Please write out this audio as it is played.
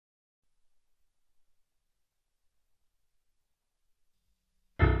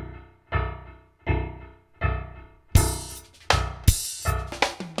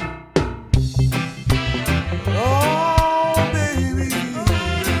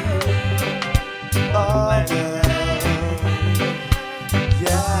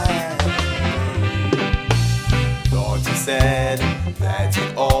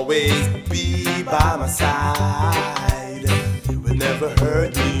always be by my side. You will never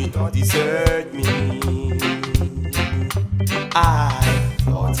hurt me nor desert me. I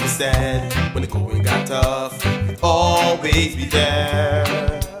thought you said when the going got tough, you'd always be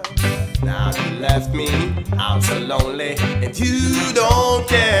there. Now you left me, I'm so lonely, and you don't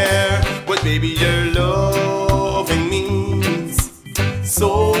care. But baby, your loving means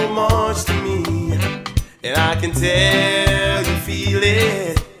so much to me, and I can tell you feel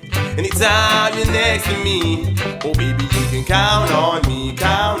it anytime you're next to me. Oh baby, you can count on me,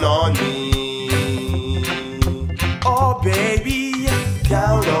 count on me. Oh baby,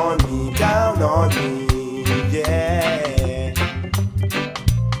 count on me, yeah.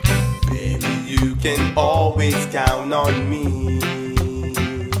 Baby, you can always count on me.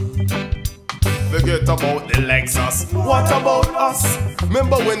 Forget about the Lexus, what about us?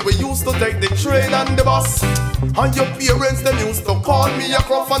 Remember when we used to take the train and the bus? And your parents, them used to call me a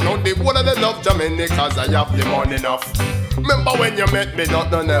cruff, and now they wanna they love Jamaica cause I have the money enough. Remember when you met me,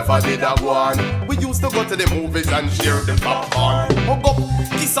 nothing never did I one. We used to go to the movies and share the popcorn. Hug up,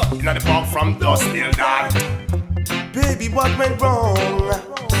 kiss up in the park from dusk till dawn. Baby, what went wrong?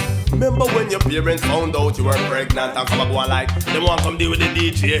 Remember when your parents found out you were pregnant and come and go on like they want to come deal with the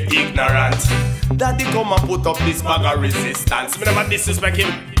DJ ignorant. Daddy come and put up this bag of resistance. Me never disrespect him,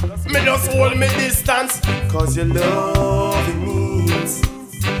 me just hold me distance. Cause your love means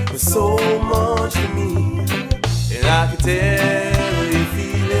so much to me, and I can tell you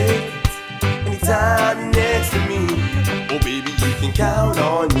feel it anytime you're next to me. Oh baby, you can count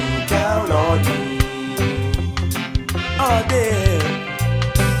on me, oh dear.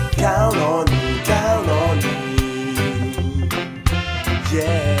 Count on me,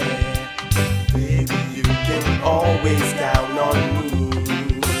 yeah. Baby, you can always count on me.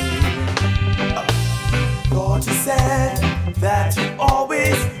 Thought you said that you'd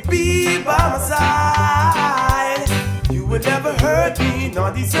always be by my side. You would never hurt me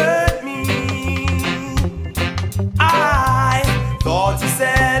nor desert me. I thought you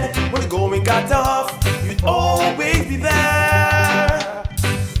said when the going got tough, you'd always be there.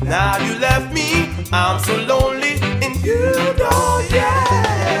 Now you left me, I'm so lonely, and you don't,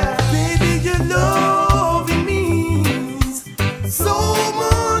 yeah. Baby, your loving means so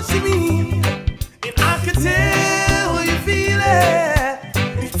much to me, and I can tell you feel it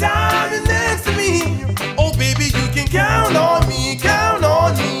anytime you're next to me. Oh baby, you can count on me,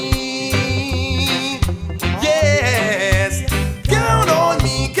 yes. Count on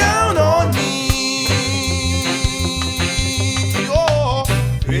me,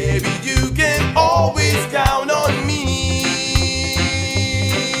 baby, you can always count on me.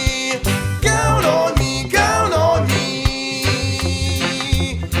 Count on me,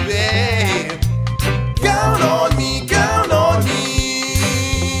 babe. Count on me,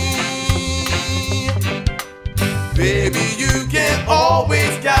 baby, you can always